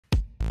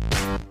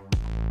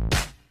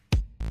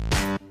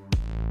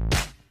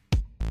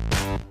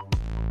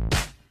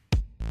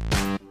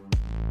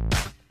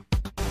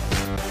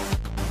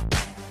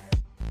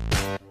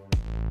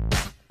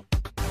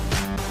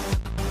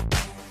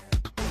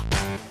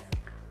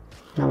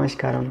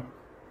Namaskaram.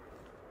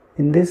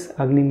 In this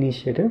Agni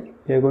initiative,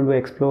 we are going to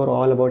explore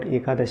all about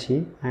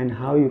Ekadashi and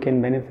how you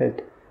can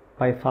benefit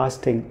by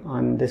fasting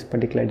on this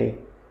particular day.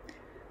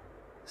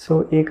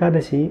 So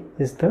Ekadashi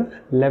is the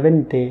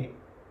 11th day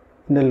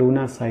in the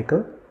lunar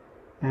cycle,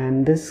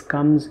 and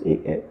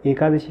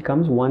Ekadashi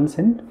comes once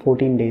in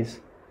 14 days.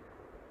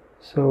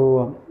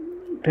 So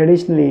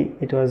traditionally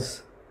it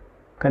was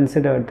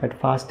considered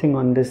that fasting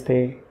on this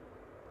day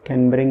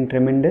can bring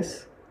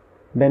tremendous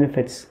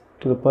benefits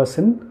to the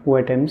person who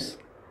attempts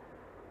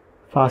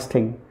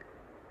fasting.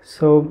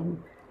 So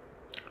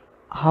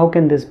how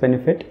can this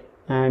benefit,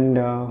 and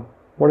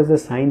what is the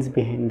science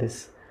behind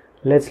this?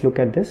 Let's look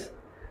at this.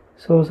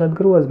 So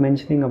Sadhguru was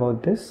mentioning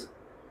about this,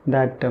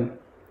 that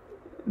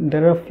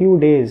there are a few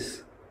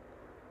days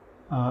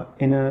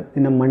in a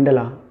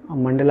mandala. A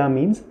mandala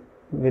means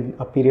with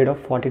a period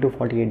of 40 to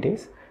 48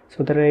 days.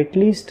 So there are at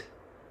least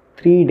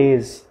 3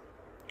 days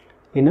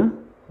in a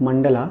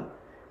mandala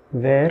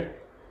where,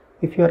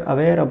 if you are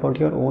aware about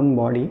your own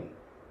body,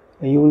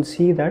 you will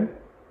see that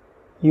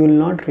you will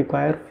not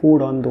require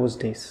food on those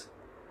days.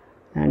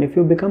 And if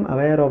you become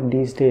aware of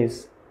these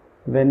days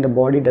when the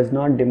body does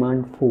not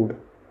demand food,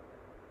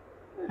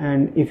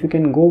 and if you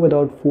can go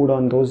without food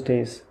on those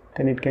days,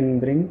 then it can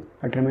bring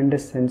a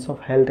tremendous sense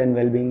of health and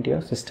well-being to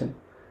your system.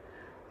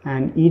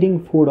 And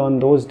eating food on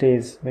those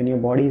days when your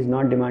body is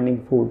not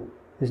demanding food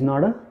is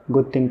not a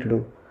good thing to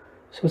do.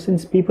 So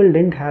since people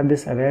didn't have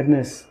this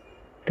awareness,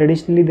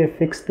 traditionally they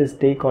fixed this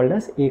day called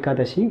as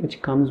Ekadashi,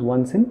 which comes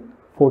once in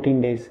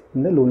 14 days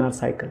in the lunar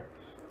cycle.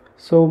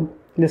 So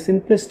the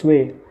simplest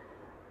way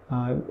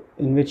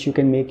in which you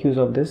can make use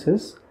of this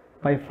is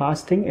by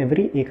fasting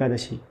every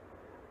Ekadashi.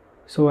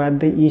 So at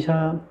the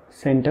Isha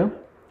center,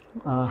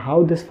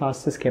 how this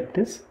fast is kept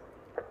is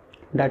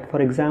that,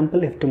 for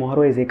example, if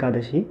tomorrow is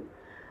Ekadashi,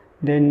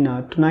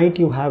 then tonight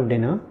you have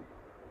dinner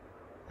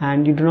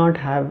and you do not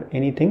have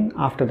anything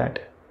after that,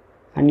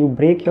 and you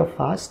break your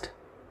fast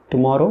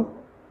tomorrow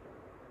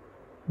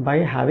by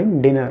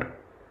having dinner.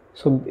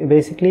 So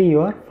basically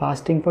you are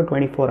fasting for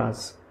 24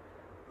 hours,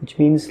 which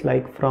means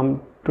like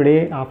from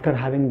today after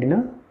having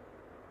dinner,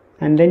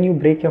 and then you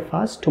break your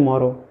fast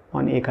tomorrow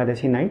on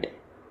Ekadashi night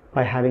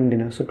by having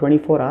dinner. So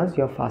 24 hours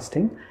you are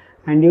fasting,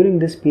 and during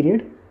this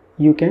period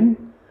you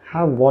can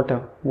have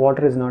water.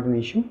 Water is not an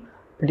issue,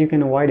 but you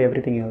can avoid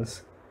everything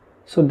else.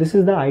 So this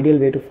is the ideal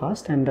way to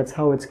fast, and that's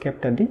how it's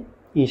kept at the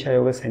Isha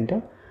Yoga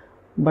Center.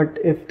 But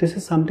if this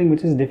is something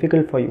which is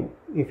difficult for you,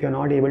 if you're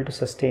not able to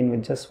sustain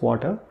with just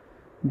water,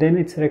 then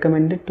it's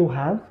recommended to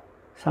have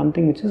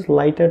something which is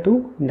lighter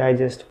to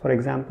digest. For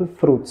example,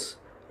 fruits.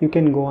 You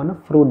can go on a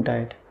fruit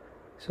diet.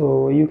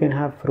 So you can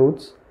have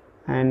fruits,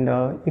 and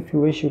if you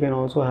wish, you can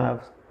also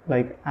have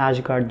like ash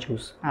gourd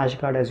juice. Ash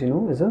gourd, as you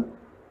know, is a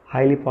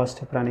highly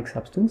positive pranic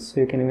substance,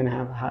 so you can even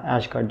have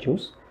ash gourd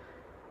juice.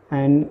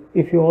 And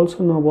if you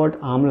also know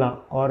about amla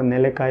or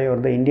nelekai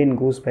or the Indian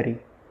gooseberry,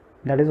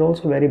 that is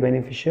also very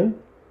beneficial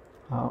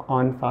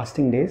on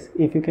fasting days.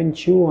 If you can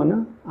chew on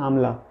a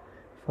amla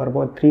for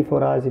about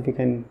 3-4 hours, if you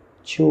can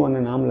chew on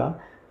an amla,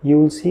 you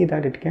will see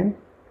that it can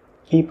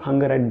keep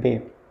hunger at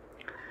bay.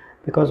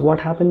 Because what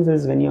happens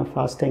is, when you are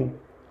fasting,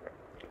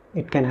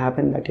 it can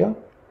happen that your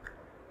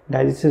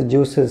digestive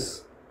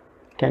juices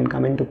can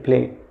come into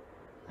play,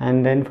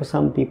 and then for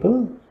some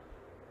people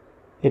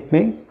it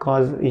may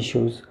cause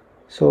issues.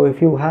 So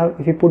if you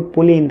put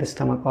puli in the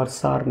stomach or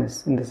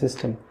sourness in the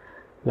system,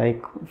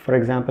 like for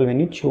example when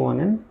you chew on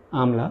an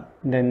amla,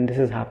 then this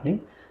is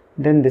happening,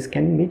 then this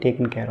can be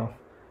taken care of.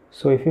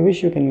 So if you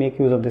wish, you can make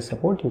use of this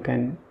support. You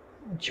can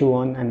chew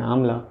on an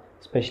amla,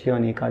 especially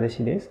on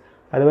Ekadashi days.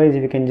 Otherwise,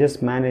 if you can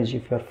just manage,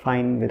 if you're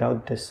fine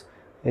without this,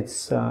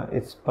 it's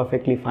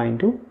perfectly fine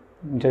to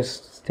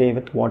just stay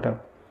with water.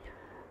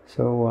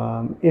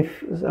 So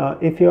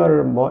if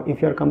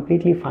you're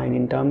completely fine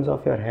in terms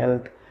of your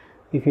health,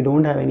 if you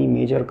don't have any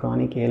major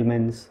chronic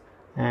ailments,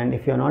 and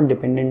if you're not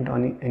dependent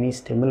on any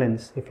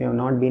stimulants, if you have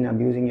not been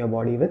abusing your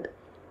body with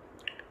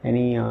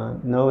any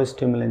nervous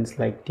stimulants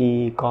like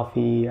tea,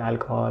 coffee,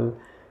 alcohol,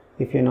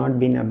 if you're not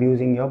been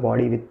abusing your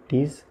body with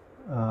these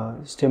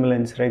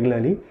stimulants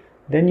regularly,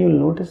 then you'll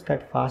notice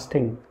that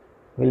fasting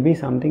will be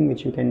something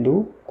which you can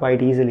do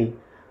quite easily.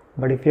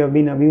 But if you have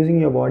been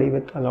abusing your body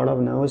with a lot of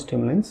nervous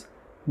stimulants,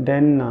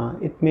 then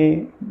it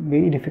may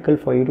be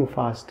difficult for you to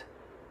fast.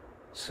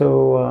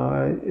 So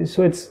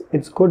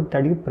it's good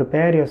that you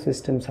prepare your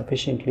system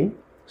sufficiently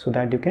so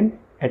that you can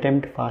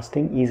attempt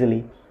fasting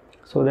easily.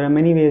 So there are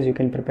many ways you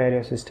can prepare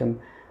your system.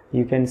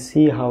 You can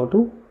see how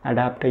to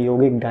adapt a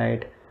yogic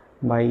diet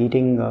by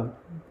eating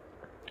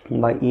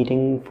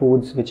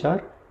foods which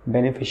are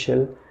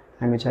beneficial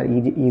and which are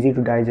easy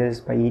to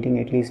digest, by eating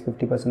at least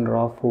 50%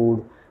 raw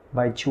food,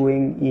 by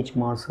chewing each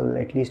morsel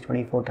at least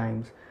 24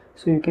 times.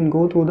 So you can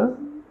go through the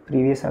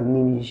previous Agni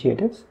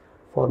initiatives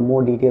for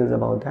more details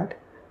about that.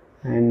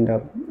 And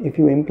if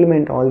you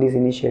implement all these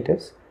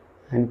initiatives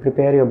and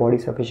prepare your body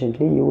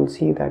sufficiently, you will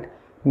see that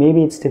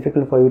maybe it's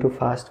difficult for you to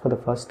fast for the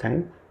first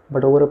time,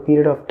 but over a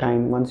period of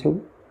time, once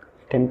you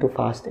attempt to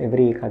fast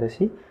every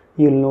Ekadashi,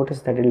 you will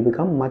notice that it will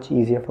become much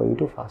easier for you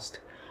to fast.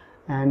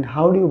 And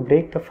how do you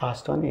break the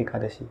fast on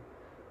Ekadashi?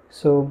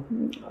 So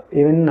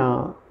even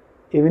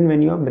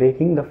when you are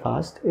breaking the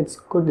fast, it's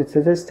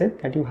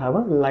suggested that you have a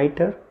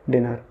lighter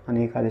dinner on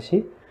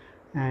Ekadashi,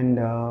 and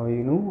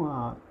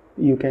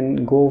you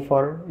can go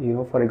for,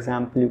 for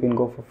example, you can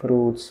go for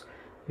fruits,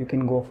 you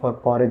can go for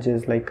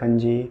porridges like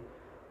kanji,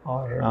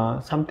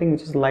 or something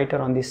which is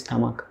lighter on the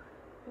stomach,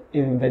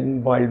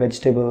 even boiled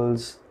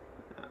vegetables,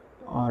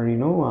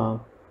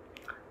 or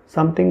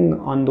something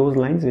on those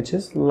lines which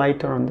is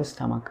lighter on the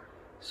stomach.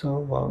 So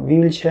we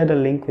will share the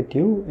link with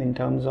you in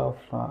terms of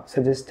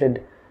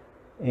suggested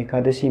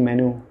Ekadashi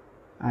menu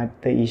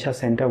at the Isha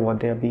Center, what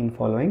they have been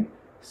following.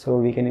 So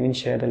we can even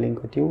share the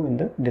link with you in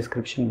the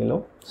description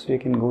below, so you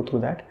can go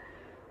through that.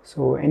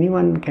 So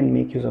anyone can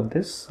make use of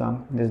this.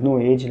 There's no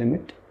age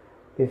limit.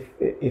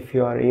 If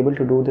you are able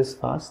to do this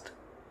fast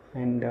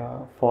and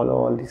follow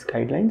all these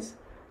guidelines,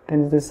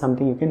 then this is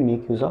something you can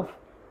make use of.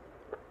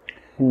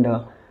 And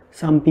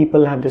some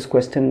people have this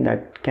question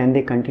that can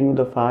they continue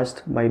the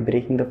fast by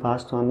breaking the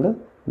fast on the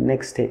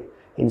next day?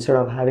 Instead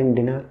of having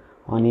dinner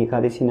on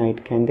Ekadashi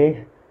night, can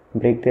they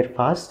break their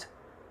fast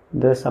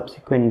the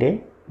subsequent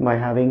day by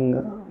having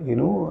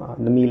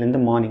the meal in the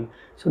morning?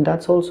 So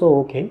that's also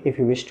okay if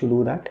you wish to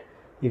do that.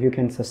 If you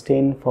can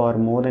sustain for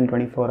more than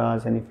 24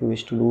 hours, and if you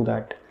wish to do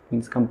that,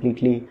 means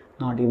completely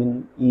not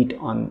even eat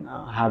on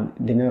have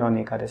dinner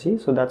on Ekadashi,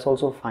 so that's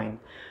also fine.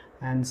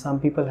 And some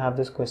people have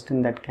this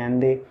question that can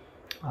they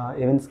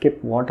even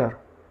skip water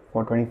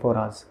for 24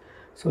 hours.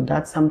 So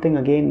that's something,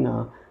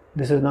 again,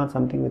 this is not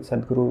something which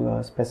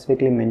Sadhguru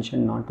specifically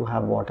mentioned not to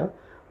have water,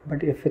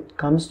 but if it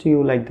comes to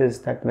you like this,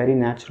 that very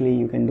naturally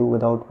you can do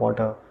without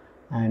water,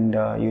 and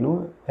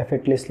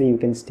effortlessly you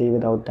can stay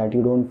without that,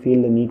 you don't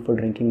feel the need for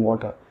drinking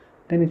water,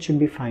 then it should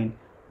be fine.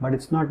 But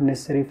it's not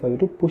necessary for you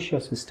to push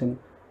your system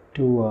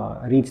to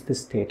reach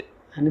this state.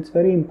 And it's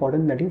very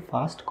important that you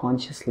fast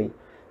consciously,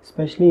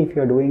 especially if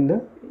you are doing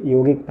the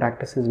yogic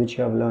practices which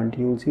you have learned.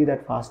 You will see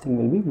that fasting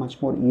will be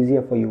much more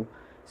easier for you.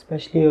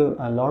 Especially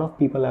a lot of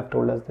people have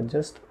told us that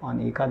just on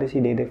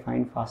Ekadashi day they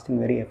find fasting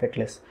very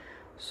effortless.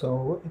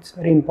 So it's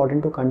very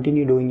important to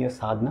continue doing your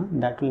sadhana.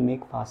 That will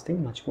make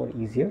fasting much more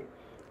easier.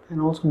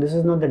 And also, this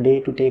is not the day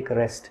to take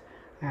rest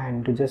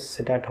and to just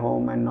sit at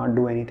home and not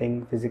do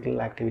anything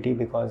physical activity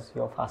because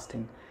you're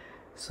fasting.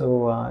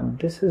 So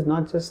this is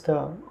not just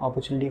an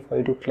opportunity for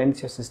you to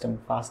cleanse your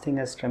system. Fasting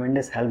has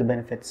tremendous health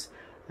benefits,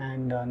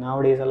 and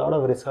nowadays a lot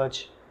of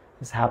research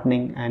is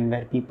happening, and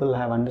where people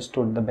have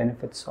understood the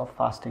benefits of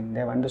fasting.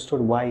 They have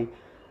understood why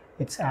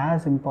it's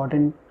as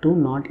important to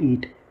not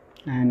eat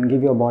and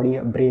give your body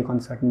a break on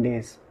certain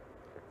days,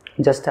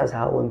 just as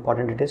how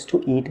important it is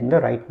to eat in the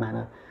right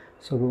manner.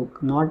 So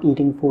not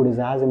eating food is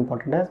as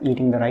important as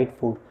eating the right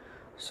food.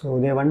 So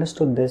they have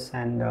understood this,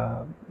 and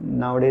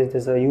nowadays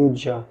there's a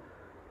huge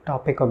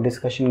topic of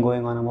discussion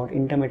going on about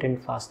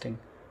intermittent fasting,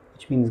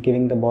 which means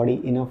giving the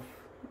body enough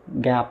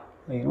gap,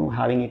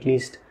 having at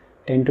least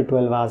 10 to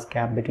 12 hours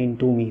gap between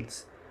two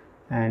meals,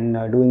 and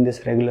doing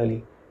this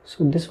regularly.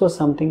 So this was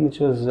something which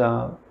was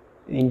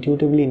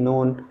intuitively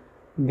known,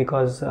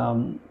 because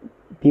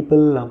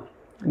people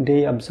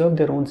they observe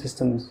their own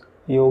systems.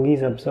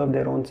 Yogis observed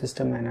their own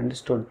system and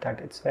understood that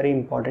it's very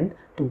important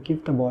to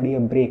give the body a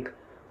break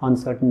on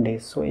certain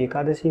days. So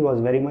Ekadashi was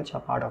very much a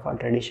part of our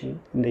tradition,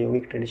 in the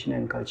yogic tradition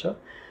and culture.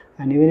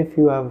 And even if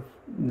you have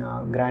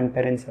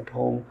grandparents at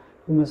home,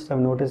 you must have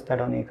noticed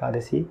that on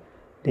Ekadashi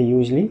they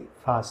usually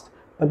fast.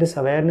 But this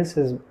awareness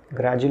is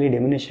gradually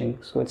diminishing,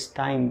 so it's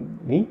time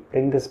we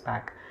bring this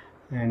back,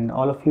 and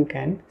all of you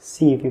can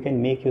see if you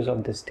can make use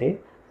of this day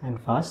and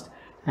fast.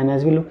 And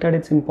as we looked at,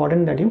 it's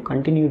important that you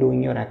continue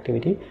doing your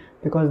activity,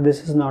 because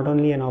this is not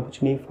only an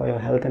opportunity for your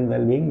health and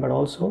well-being, but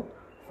also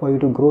for you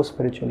to grow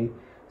spiritually.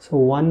 So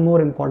one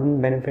more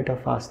important benefit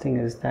of fasting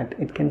is that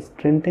it can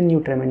strengthen you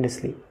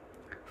tremendously.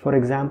 For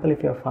example,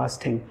 if you are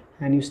fasting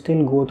and you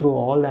still go through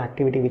all the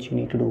activity which you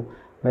need to do,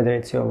 whether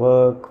it's your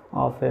work,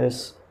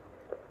 office,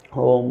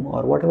 home,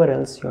 or whatever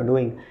else you are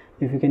doing,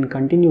 if you can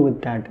continue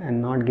with that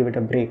and not give it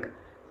a break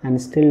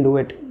and still do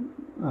it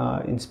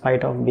in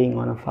spite of being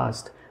on a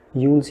fast,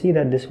 you will see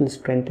that this will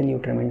strengthen you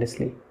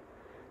tremendously.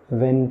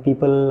 When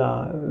people,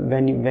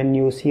 when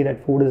you see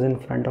that food is in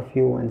front of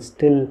you and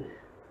still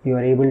you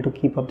are able to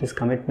keep up this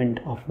commitment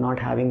of not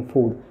having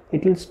food,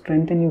 it will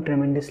strengthen you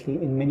tremendously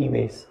in many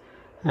ways.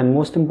 And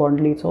most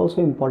importantly, it's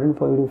also important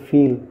for you to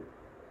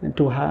feel,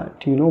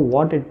 to know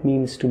what it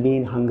means to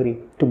be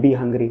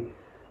hungry,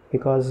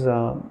 because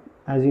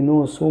as you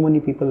know, so many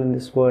people in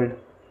this world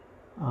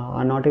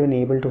are not even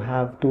able to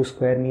have 2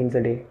 square meals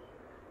a day,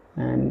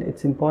 and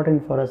it's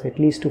important for us at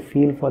least to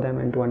feel for them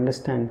and to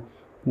understand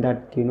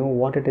that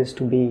what it is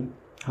to be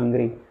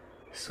hungry.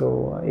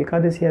 So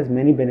Ekadashi has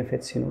many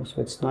benefits, so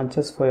it's not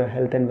just for your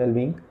health and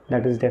well-being.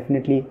 That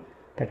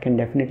can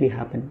definitely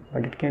happen,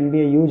 but it can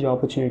be a huge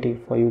opportunity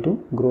for you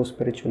to grow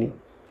spiritually.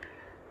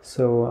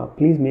 So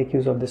please make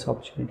use of this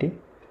opportunity.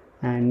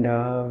 And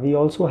we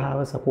also have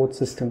a support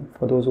system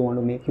for those who want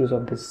to make use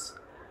of this.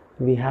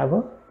 We have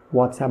a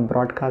WhatsApp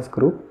broadcast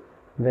group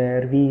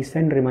where we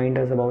send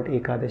reminders about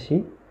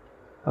Ekadashi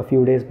a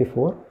few days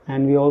before,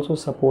 and we also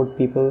support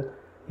people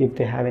if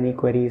they have any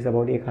queries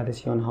about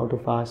Ekadashi on how to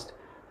fast,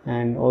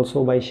 and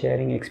also by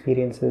sharing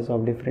experiences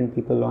of different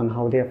people on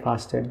how they have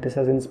fasted. This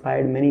has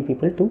inspired many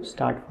people to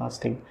start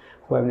fasting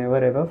who have never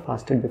ever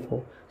fasted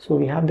before. So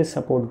we have this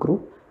support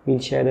group. We'll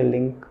share the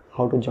link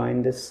how to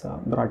join this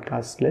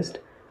broadcast list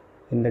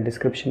in the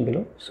description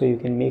below, so you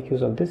can make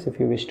use of this if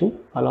you wish to.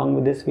 Along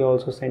with this, we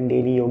also send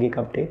daily yogic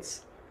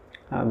updates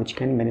which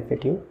can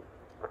benefit you.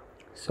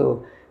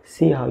 So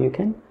see how you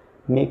can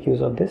make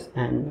use of this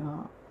and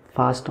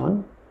fast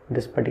on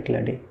this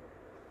particular day.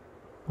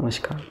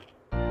 Namaskar.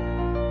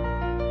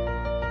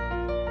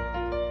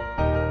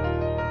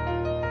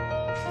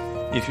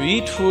 If you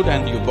eat food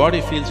and your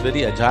body feels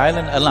very agile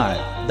and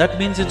alive, that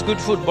means it's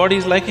good food, body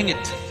is liking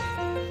it.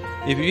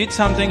 If you eat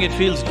something, it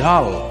feels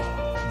dull,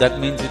 that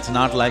means it's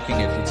not liking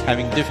it, it's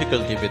having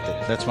difficulty with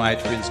it, that's why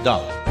it feels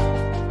dull.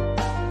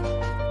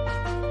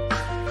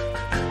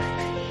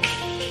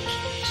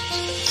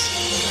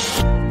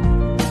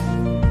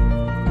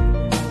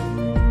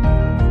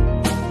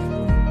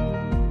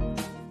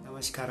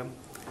 Namaskaram.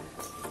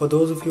 For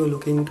those of you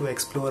looking to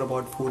explore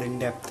about food in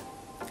depth,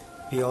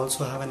 we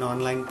also have an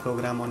online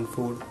program on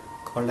food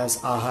called as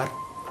Aahar.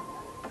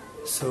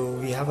 So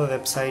we have a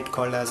website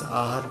called as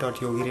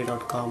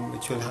aahar.yogire.com,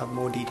 which will have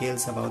more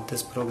details about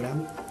this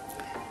program.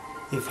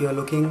 If you are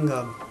looking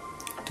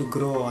to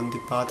grow on the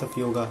path of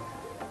yoga,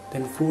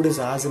 then food is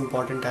as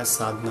important as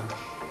sadhana.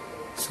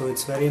 So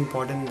it's very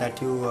important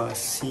that you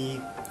see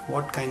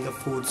what kind of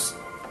foods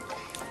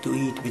to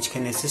eat which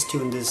can assist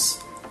you in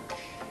this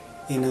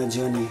inner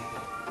journey,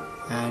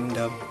 and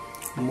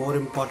more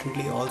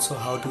importantly also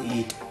how to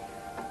eat.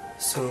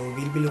 So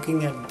we'll be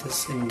looking at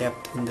this in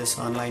depth in this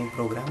online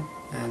program,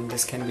 and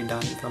this can be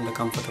done from the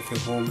comfort of your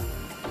home.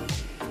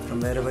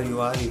 From wherever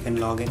you are, you can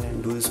log in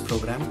and do this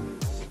program.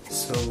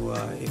 So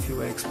if you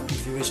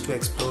wish to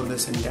explore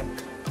this in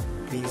depth,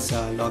 please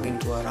log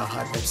into our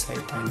Aahar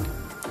website, and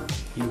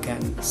you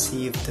can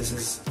see if this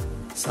is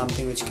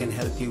something which can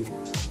help you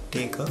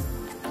take a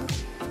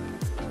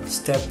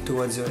step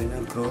towards your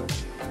inner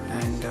growth.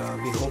 And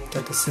we hope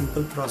that the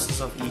simple process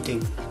of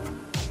eating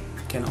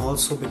can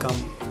also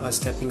become a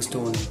stepping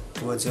stone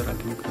towards your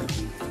ultimate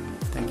well-being.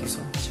 Thank you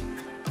so much.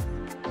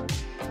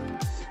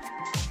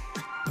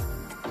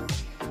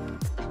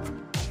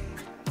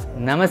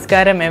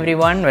 Namaskaram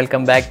everyone,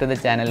 welcome back to the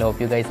channel. Hope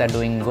you guys are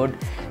doing good.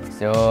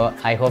 So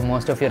I hope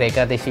most of your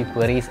Ekadashi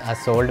queries are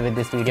solved with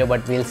this video,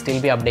 but we'll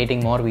still be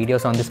updating more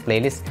videos on this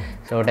playlist,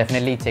 so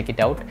definitely check it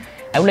out.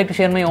 I would like to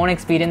share my own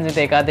experience with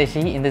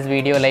Ekadashi in this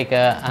video. Like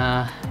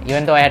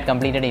even though I had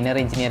completed inner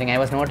engineering, I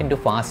was not into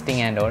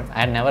fasting and all. I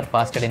had never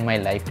fasted in my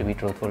life, to be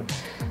truthful.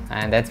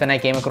 And that's when I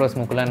came across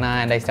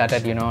Mukulana, and I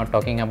started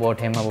talking about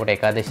him, about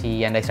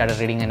Ekadashi, and I started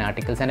reading an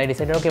articles, and I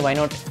decided, okay, why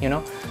not,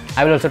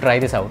 I will also try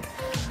this out.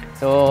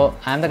 So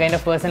I'm the kind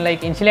of person,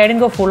 like initially I didn't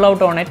go full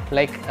out on it,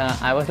 like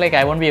I was like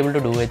I won't be able to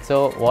do it.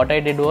 So what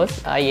I did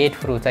was I ate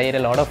fruits. I ate a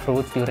lot of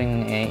fruits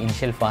during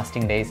initial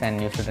fasting days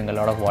and used to drink a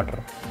lot of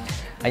water.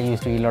 I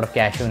used to eat a lot of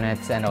cashew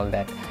nuts and all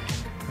that.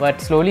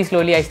 But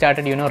slowly I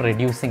started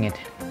reducing it,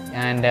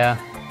 and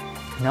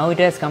now it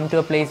has come to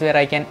a place where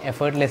I can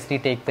effortlessly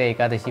take the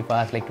Ekadashi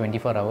fast like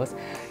 24 hours.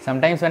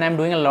 Sometimes when I'm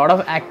doing a lot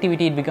of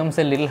activity, it becomes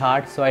a little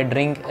hard, so I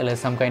drink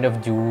some kind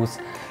of juice,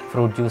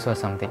 fruit juice or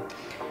something.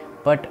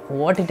 But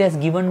what it has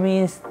given me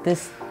is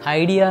this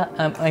idea,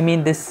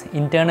 this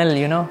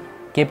internal,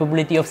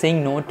 capability of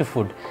saying no to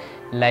food.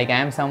 Like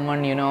I am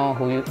someone,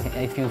 who,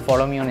 if you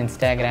follow me on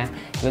Instagram,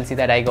 you will see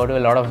that I go to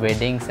a lot of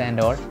weddings and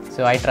all.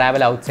 So I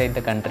travel outside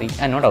the country,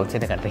 not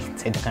outside the country,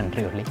 inside the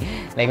country only.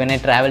 Like when I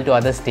travel to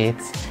other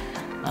states.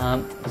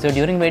 So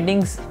during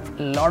weddings,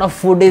 a lot of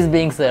food is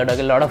being served,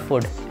 okay, a lot of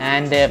food.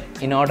 And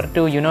in order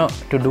to,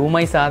 to do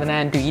my sadhana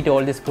and to eat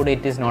all this food,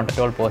 it is not at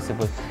all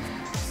possible.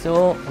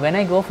 So when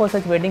I go for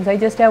such weddings, I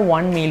just have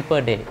one meal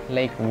per day,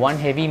 like one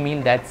heavy meal,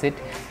 that's it,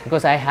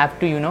 because I have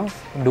to,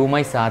 do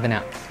my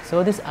sadhana.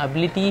 So this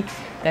ability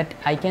that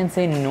I can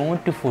say no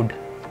to food,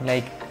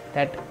 like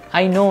that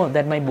I know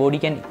that my body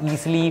can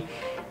easily,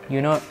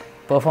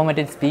 perform at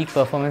its peak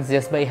performance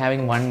just by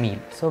having one meal.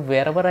 So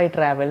wherever I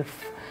travel,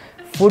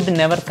 food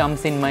never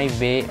comes in my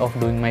way of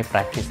doing my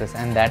practices,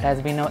 and that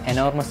has been an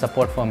enormous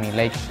support for me.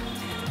 Like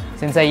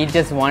since I eat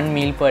just one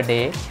meal per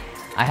day,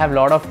 I have a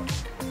lot of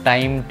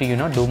time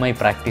to do my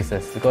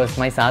practices, because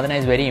my sadhana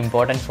is very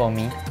important for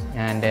me,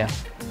 and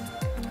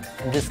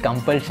this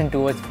compulsion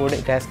towards food,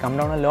 it has come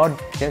down a lot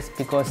just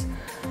because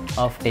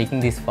of taking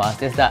this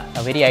fast. Just the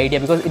very idea,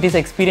 because it is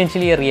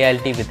experientially a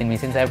reality within me.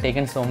 Since I have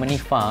taken so many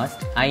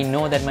fasts, I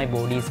know that my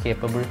body is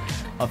capable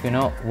of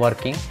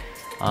working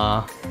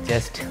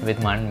just with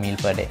one meal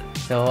per day.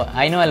 So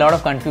I know a lot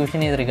of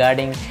confusion is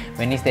regarding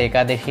when is the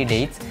Ekadashi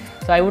dates.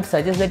 So I would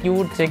suggest that you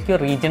would check your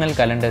regional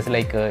calendars.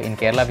 Like in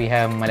Kerala we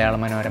have Malayalam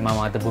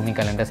Manorama, Mathrubhumi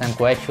calendars. I'm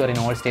quite sure in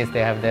all states they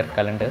have their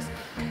calendars.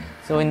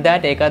 So in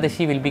that,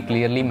 Ekadashi will be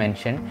clearly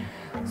mentioned.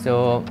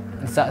 So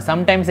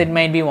sometimes it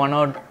might be 1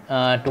 or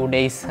 2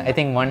 days. I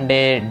think 1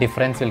 day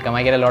difference will come.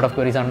 I get a lot of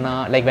queries on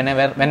like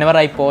whenever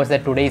I post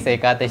that today is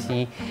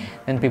Ekadashi,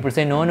 then people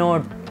say no,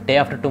 day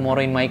after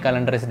tomorrow in my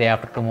calendar is day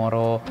after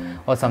tomorrow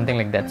or something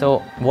like that. So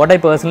what I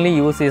personally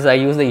use is I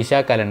use the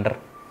Isha calendar.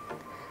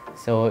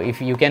 So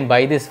if you can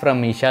buy this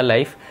from Isha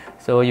Life,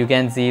 so you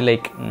can see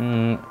like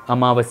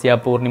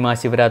Amavasya, Purnima,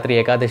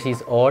 Shivratri, Ekadashi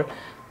is all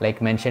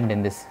like mentioned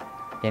in this.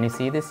 Can you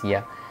see this?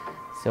 Yeah.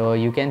 So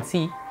you can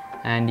see,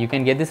 and you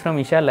can get this from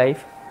Isha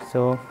Life.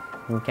 So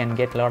you can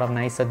get a lot of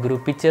nice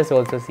Sadhguru pictures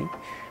also, see,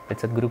 with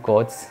Sadhguru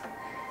quotes.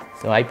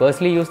 So I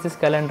personally use this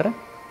calendar,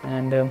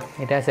 and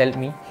it has helped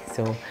me.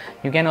 So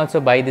you can also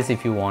buy this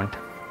if you want.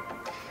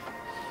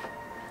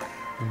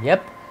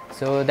 Yep.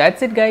 So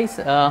that's it, guys.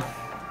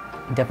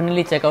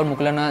 Definitely check out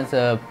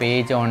Mukulana's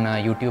page on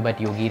YouTube at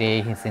Yogi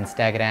Ray, his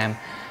Instagram.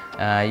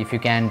 If you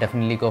can,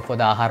 definitely go for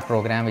the Aahar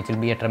program, which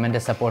will be a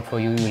tremendous support for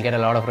you. You will get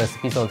a lot of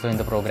recipes also in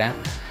the program.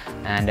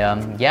 And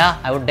yeah,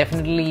 I would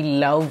definitely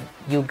love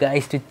you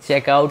guys to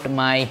check out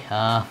my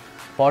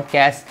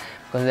podcast,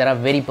 because there are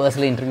very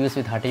personal interviews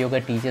with Hatha Yoga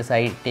teachers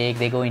I take.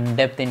 They go in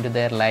depth into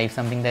their life,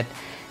 something that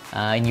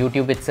in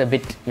YouTube it's a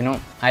bit,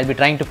 I'll be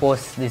trying to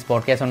post this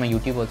podcast on my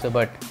YouTube also,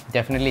 but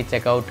definitely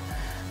check out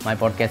my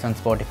podcast on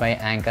Spotify,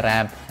 Anchor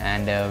app,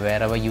 and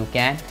wherever you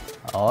can.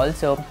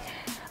 Also,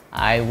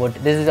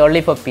 this is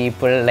only for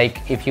people like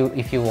if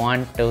you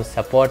want to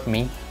support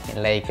me,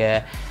 like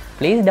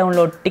please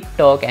download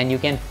TikTok, and you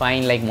can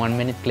find like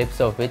 1-minute clips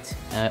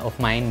of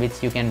mine,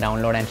 which you can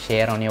download and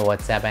share on your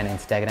WhatsApp and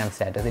Instagram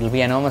status. It will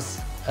be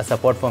enormous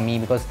support for me,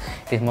 because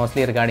it is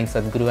mostly regarding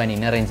Sadhguru and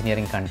inner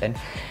engineering content.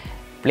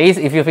 Please,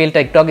 if you feel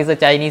TikTok is a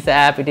Chinese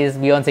app, it is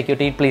beyond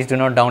security, please do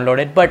not download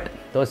it. But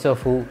those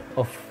of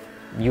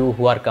you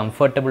who are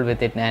comfortable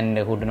with it and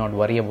who do not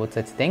worry about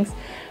such things,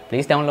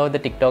 please download the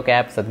TikTok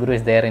app. Sadhguru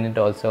is there in it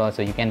also,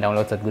 so you can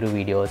download Sadhguru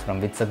videos from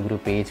which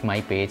Sadhguru page,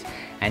 my page,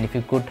 and if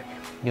you could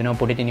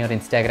put it in your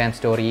Instagram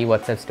story,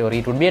 WhatsApp story,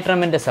 it would be a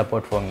tremendous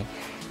support for me.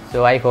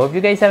 So I hope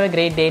you guys have a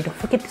great day. Don't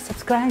forget to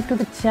subscribe to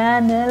the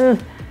channel,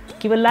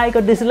 give a like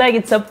or dislike,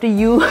 it's up to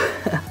you.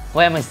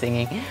 Why am I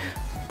singing?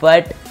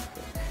 But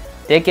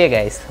take care,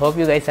 guys. Hope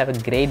you guys have a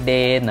great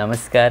day.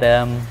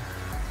 Namaskaram.